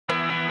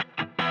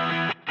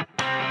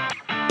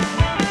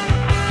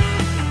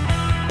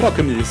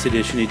Welcome to this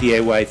edition of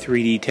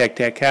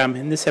DIY3DTech.com.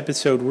 In this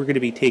episode, we're going to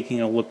be taking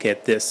a look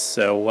at this.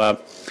 So,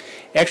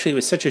 actually, it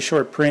was such a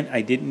short print, I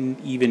didn't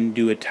even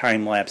do a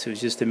time lapse. It was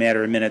just a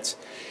matter of minutes.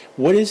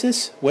 What is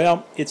this?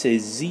 Well, it's a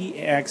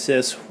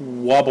Z-axis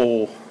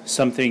wobble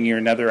something or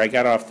another. I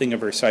got off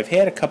Thingiverse. So I've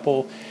had a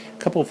couple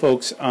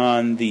folks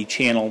on the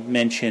channel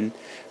mention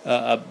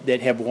that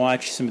have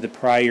watched some of the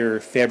prior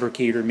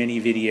Fabrikator mini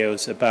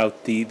videos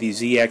about the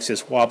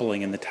Z-axis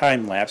wobbling and the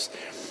time lapse.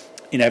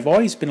 And I've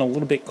always been a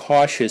little bit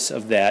cautious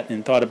of that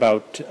and thought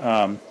about,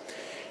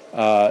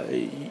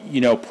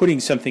 putting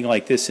something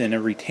like this in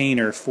a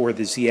retainer for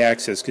the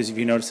Z-axis, because if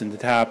you notice in the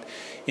top,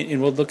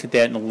 and we'll look at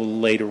that in a little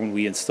later when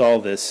we install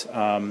this,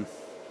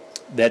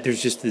 that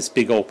there's just this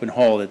big open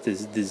hole that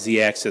the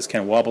Z-axis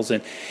kind of wobbles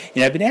in.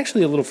 And I've been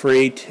actually a little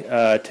afraid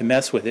to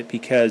mess with it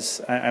because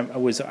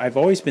I've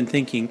always been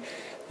thinking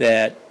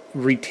that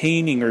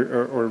retaining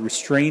or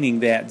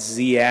restraining that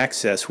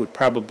Z-axis would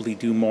probably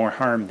do more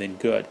harm than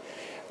good.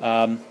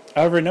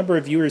 However, a number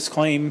of viewers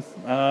claim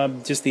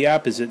just the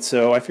opposite,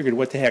 so I figured,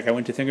 what the heck, I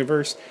went to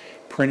Thingiverse,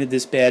 printed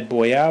this bad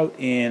boy out,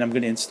 and I'm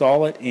going to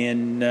install it,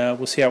 and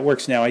we'll see how it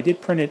works. Now, I did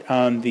print it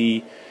on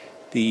the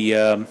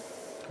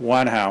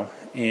Wanhao,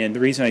 and the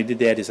reason I did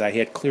that is I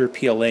had clear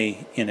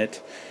PLA in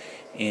it,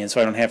 and so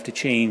I don't have to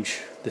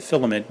change the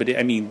filament, but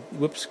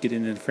whoops, get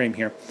into the frame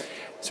here.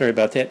 Sorry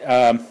about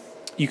that.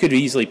 You could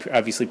easily,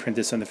 obviously, print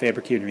this on the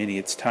Fabrikator Mini.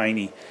 It's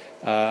tiny.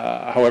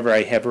 However,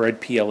 I have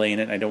red PLA in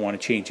it and I don't want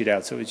to change it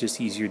out, so it's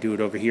just easier to do it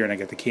over here, and I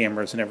got the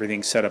cameras and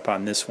everything set up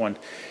on this one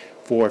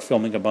for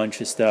filming a bunch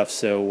of stuff,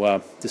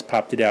 so just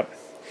popped it out.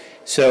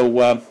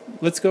 So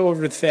let's go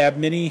over to the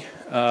Fab-Mini,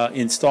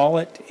 install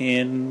it,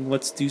 and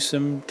let's do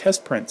some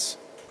test prints.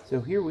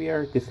 So here we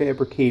are at the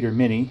Fabrikator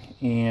Mini,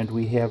 and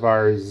we have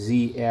our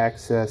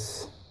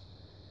Z-axis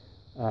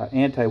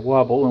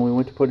anti-wobble, and we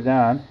went to put it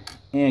on,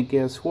 and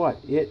guess what?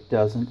 It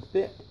doesn't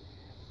fit.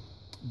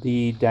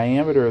 The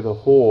diameter of the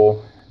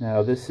hole,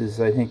 now this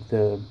is, I think,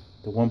 the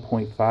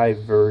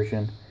 1.5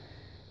 version.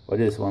 Well,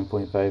 it is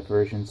 1.5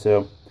 version.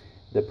 So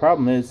the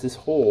problem is this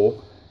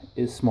hole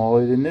is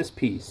smaller than this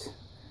piece.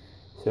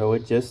 So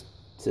it just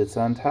sits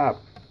on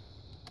top.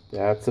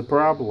 That's a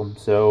problem.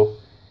 So,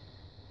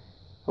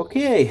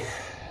 okay,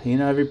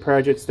 every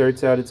project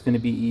starts out, it's going to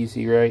be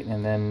easy, right?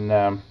 And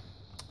then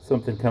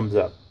something comes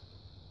up.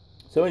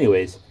 So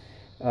anyways,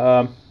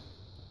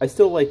 I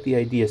still like the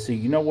idea. So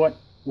you know what?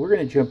 We're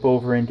going to jump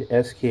over into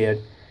SCAD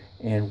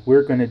and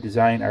we're going to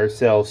design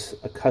ourselves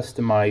a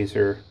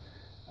customizer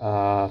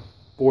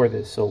for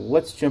this. So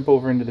let's jump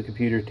over into the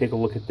computer, take a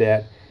look at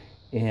that,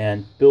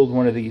 and build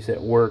one of these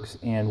that works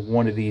and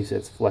one of these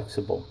that's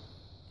flexible.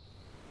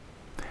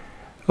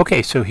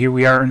 Okay, so here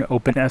we are in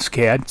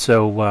OpenSCAD.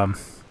 So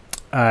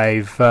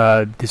I've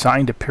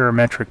designed a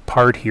parametric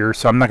part here,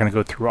 so I'm not going to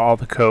go through all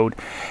the code.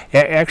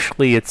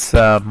 Actually, it's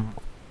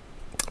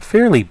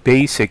fairly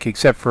basic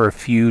except for a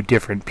few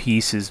different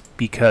pieces,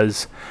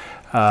 because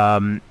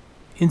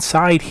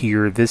inside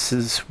here, this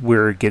is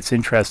where it gets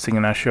interesting,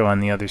 and I'll show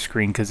on the other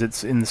screen because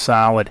it's in the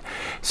solid.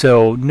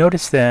 So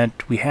notice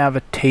that we have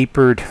a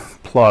tapered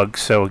plug,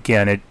 so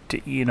again it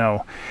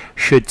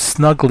should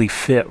snugly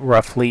fit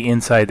roughly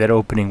inside that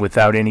opening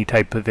without any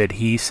type of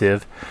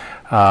adhesive.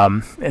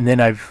 And then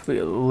I've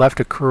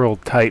left a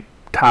curled type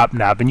top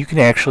knob, and you can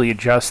actually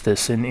adjust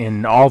this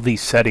in all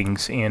these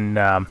settings in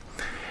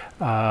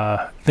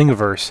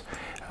Thingiverse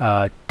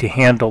to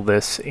handle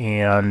this,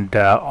 and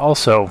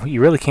also you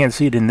really can't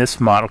see it in this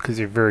model because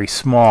they're very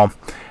small,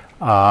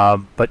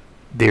 but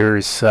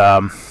there's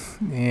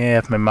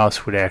if my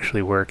mouse would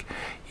actually work,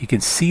 you can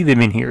see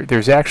them in here.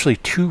 There's actually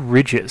two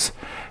ridges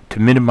to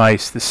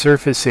minimize the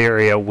surface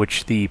area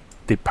which the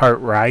part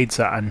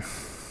rides on.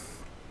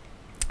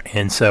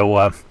 And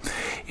so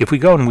if we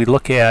go and we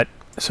look at,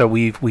 so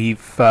we've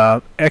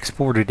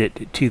exported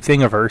it to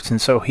Thingiverse, and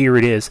so here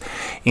it is.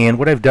 And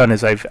what I've done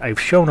is I've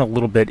shown a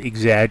little bit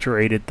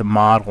exaggerated the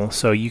model,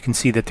 so you can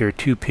see that there are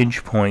two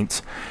pinch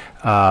points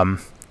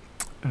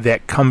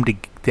that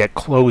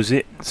close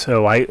it.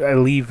 So I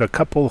leave a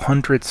couple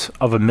hundredths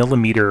of a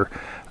millimeter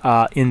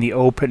in the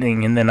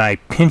opening, and then I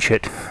pinch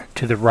it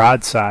to the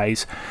rod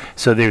size,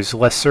 so there's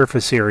less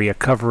surface area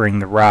covering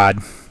the rod.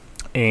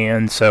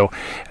 And so,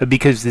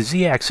 because the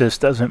Z-axis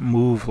doesn't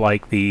move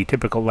like the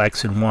typical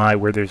X and Y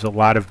where there's a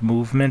lot of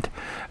movement,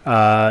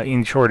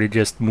 in short, it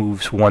just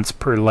moves once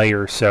per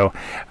layer. So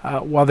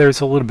while there's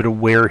a little bit of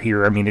wear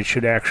here, it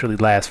should actually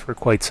last for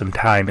quite some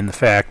time. In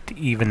fact,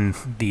 even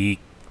the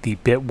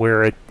bit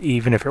where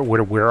even if it were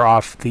to wear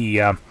off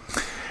the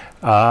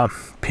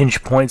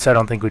pinch points, I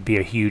don't think would be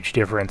a huge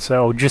difference.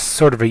 So just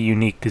sort of a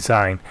unique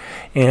design.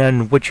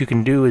 And what you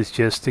can do is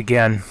just,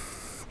 again,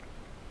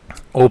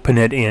 open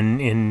it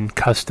in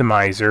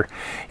Customizer,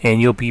 and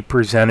you'll be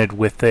presented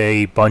with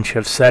a bunch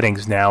of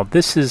settings. Now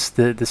this is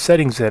the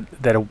settings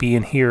that'll be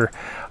in here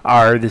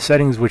are the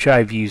settings which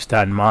I've used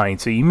on mine,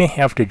 so you may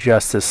have to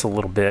adjust this a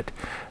little bit.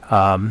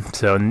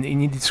 So you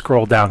need to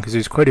scroll down because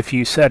there's quite a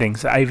few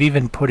settings. I've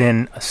even put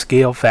in a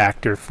scale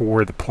factor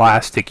for the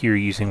plastic you're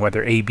using,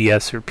 whether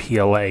ABS or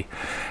PLA.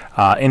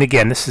 And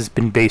again, this has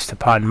been based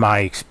upon my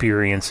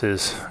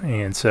experiences.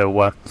 And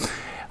so,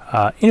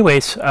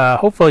 anyways,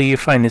 hopefully you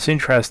find this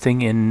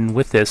interesting. And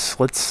with this,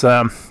 let's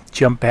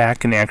jump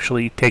back and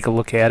actually take a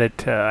look at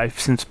it. I've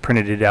since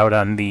printed it out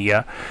on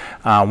the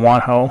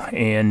Wanho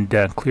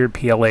and cleared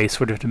PLA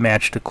sort of to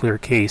match the clear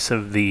case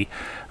of the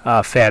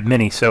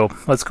Fab-Mini. So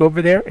let's go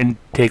over there and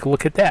take a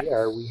look at that.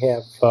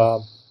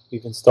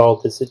 We've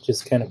installed this. It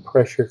just kind of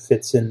pressure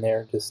fits in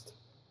there, just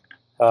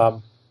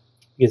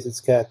because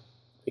it's got,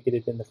 to get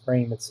it in the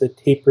frame, it's a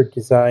tapered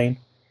design.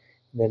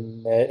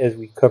 And then as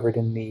we covered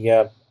in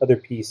the other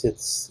piece,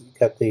 it's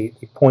got the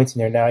points in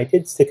there. Now I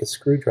did stick a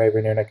screwdriver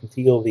in there and I can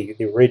feel the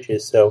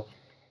ridges, so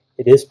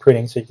it is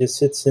printing, so it just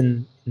sits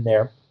in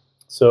there.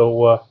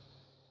 So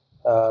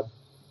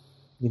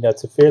you know,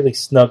 it's a fairly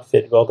snug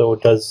fit, although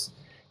it does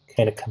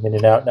kind of come in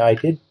and out. Now I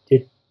did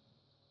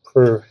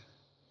for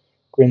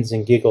grins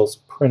and giggles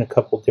print a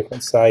couple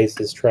different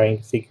sizes trying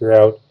to figure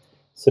out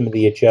some of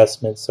the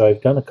adjustments. So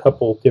I've done a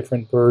couple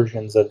different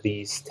versions of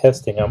these,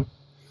 testing them.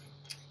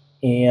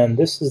 And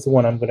this is the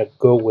one I'm going to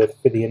go with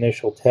for the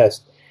initial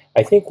test.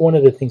 I think one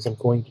of the things I'm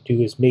going to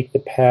do is make the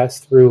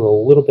pass-through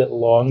a little bit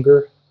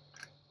longer,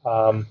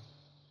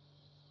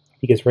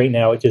 because right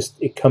now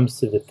it comes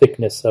to the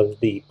thickness of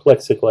the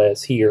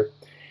plexiglass here.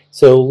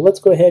 So let's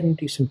go ahead and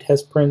do some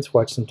test prints,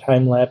 watch some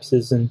time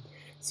lapses, and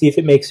see if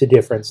it makes a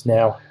difference.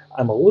 Now,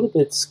 I'm a little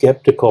bit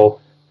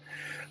skeptical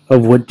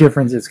of what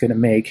difference it's going to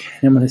make.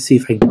 I'm going to see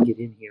if I can get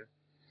in here.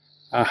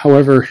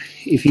 However,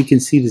 if you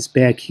can see this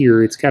back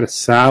here, it's got a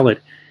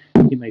solid,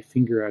 get my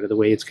finger out of the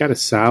way, it's got a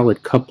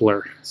solid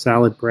coupler,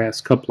 solid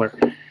brass coupler.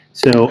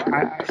 So,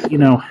 you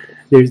know,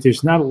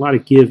 there's not a lot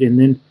of give. And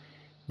then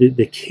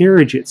the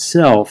carriage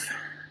itself,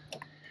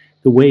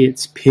 the way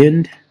it's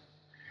pinned,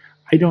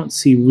 I don't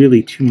see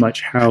really too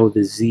much how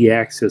the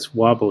Z-axis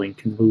wobbling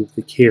can move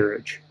the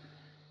carriage.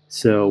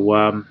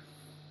 So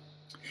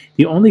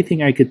the only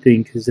thing I could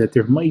think is that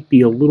there might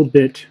be a little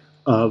bit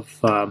of,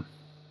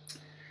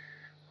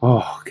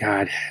 oh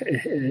God,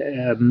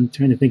 I'm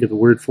trying to think of the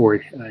word for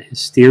it,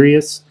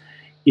 hysterias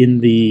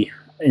in the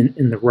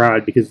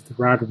rod, because if the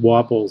rod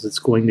wobbles, it's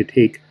going to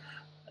take,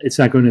 it's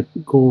not going to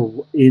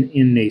go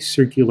in a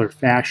circular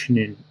fashion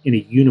in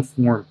a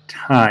uniform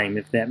time,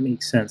 if that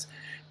makes sense.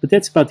 But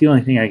that's about the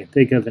only thing I can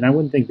think of, and I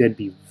wouldn't think that'd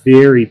be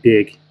very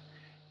big.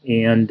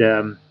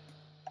 And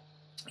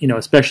you know,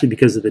 especially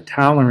because of the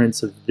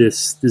tolerance of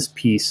this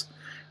piece,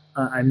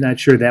 I'm not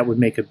sure that would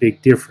make a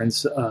big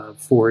difference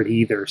for it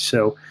either.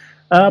 So,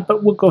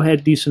 but we'll go ahead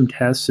and do some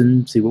tests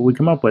and see what we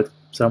come up with.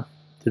 So,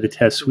 to the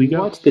tests we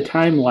go. Watch the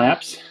time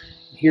lapse.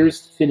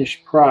 Here's the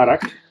finished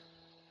product,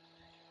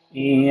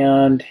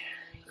 and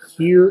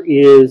here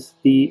is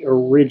the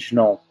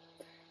original.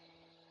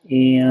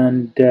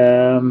 And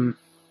to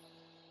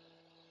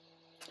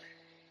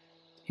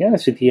be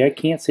honest with you, I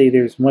can't say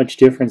there's much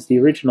difference. The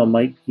original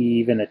might be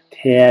even a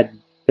tad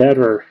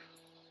better.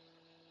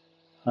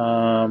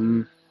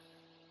 Now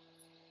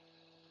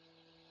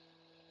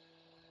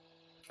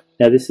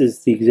this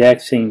is the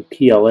exact same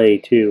PLA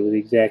too, the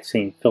exact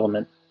same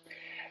filament.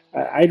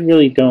 I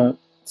really don't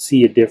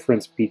see a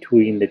difference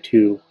between the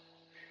two.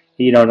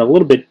 You know, and a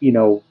little bit, you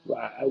know,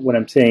 what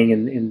I'm saying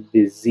in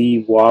the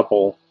Z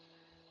wobble,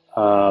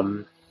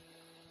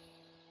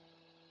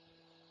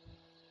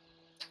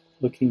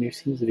 looking, there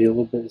seems to be a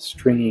little bit of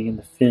stringing in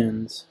the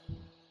fins.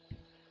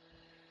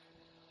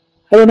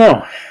 I don't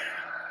know.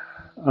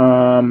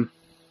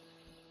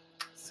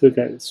 Still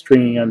got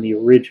stringing on the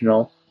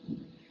original.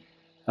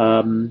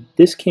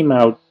 This came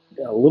out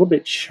a little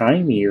bit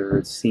shinier,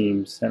 it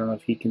seems. I don't know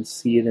if you can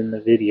see it in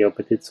the video,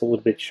 but it's a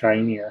little bit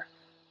shinier.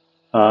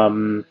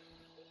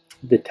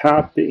 The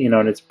top, you know,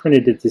 and it's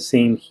printed at the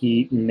same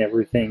heat and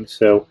everything.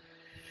 So,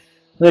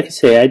 like I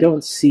say, I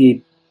don't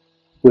see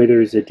where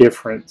there's a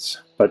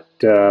difference, but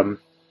I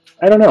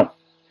don't know.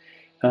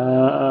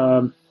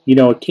 You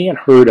know, it can't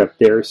hurt up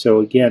there.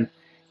 So again,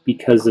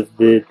 because of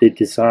the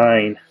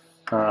design,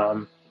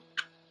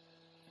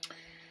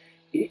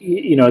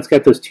 you know, it's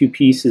got those two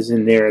pieces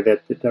in there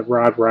that the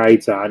rod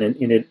rides on,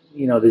 and it,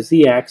 you know, the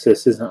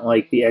Z-axis isn't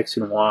like the X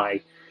and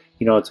Y.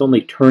 You know, it's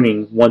only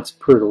turning once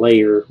per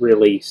layer,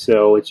 really.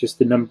 So it's just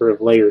the number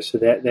of layers. So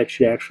that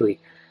should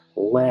actually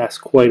last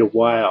quite a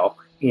while.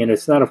 And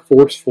it's not a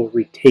forceful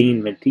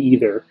retainment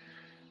either.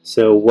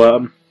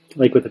 So,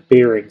 like with a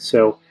bearing.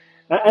 So,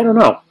 I don't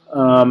know.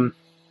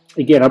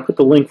 Again, I'll put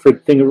the link for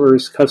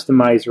Thingiverse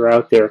Customizer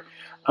out there.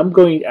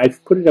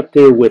 I've put it up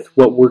there with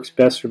what works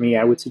best for me.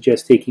 I would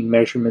suggest taking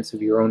measurements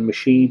of your own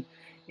machine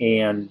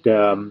and,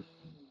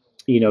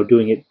 you know,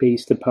 doing it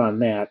based upon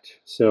that.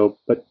 So,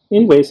 but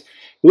anyways,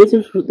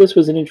 this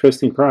was an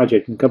interesting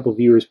project, and a couple of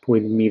viewers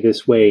pointed me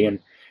this way. And,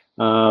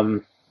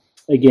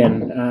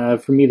 again,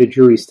 for me, the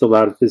jury's still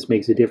out if this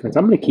makes a difference.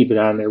 I'm going to keep it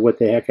on there. What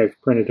the heck? I've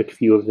printed a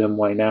few of them.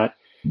 Why not?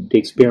 To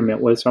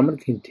experiment with. So I'm going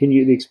to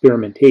continue the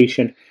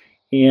experimentation.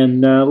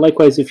 And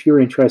likewise, if you're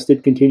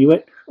interested, continue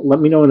it. Let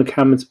me know in the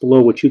comments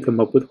below what you come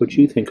up with, what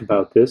you think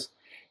about this.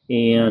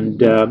 And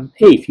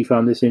hey, if you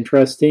found this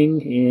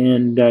interesting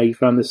and you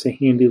found this a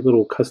handy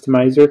little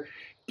customizer,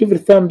 give it a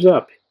thumbs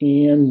up.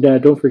 And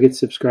don't forget to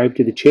subscribe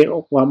to the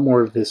channel. A lot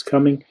more of this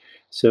coming.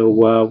 So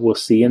we'll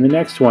see you in the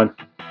next one.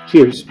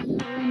 Cheers.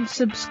 And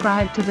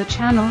subscribe to the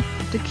channel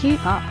to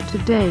keep up to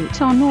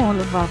date on all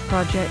of our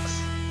projects.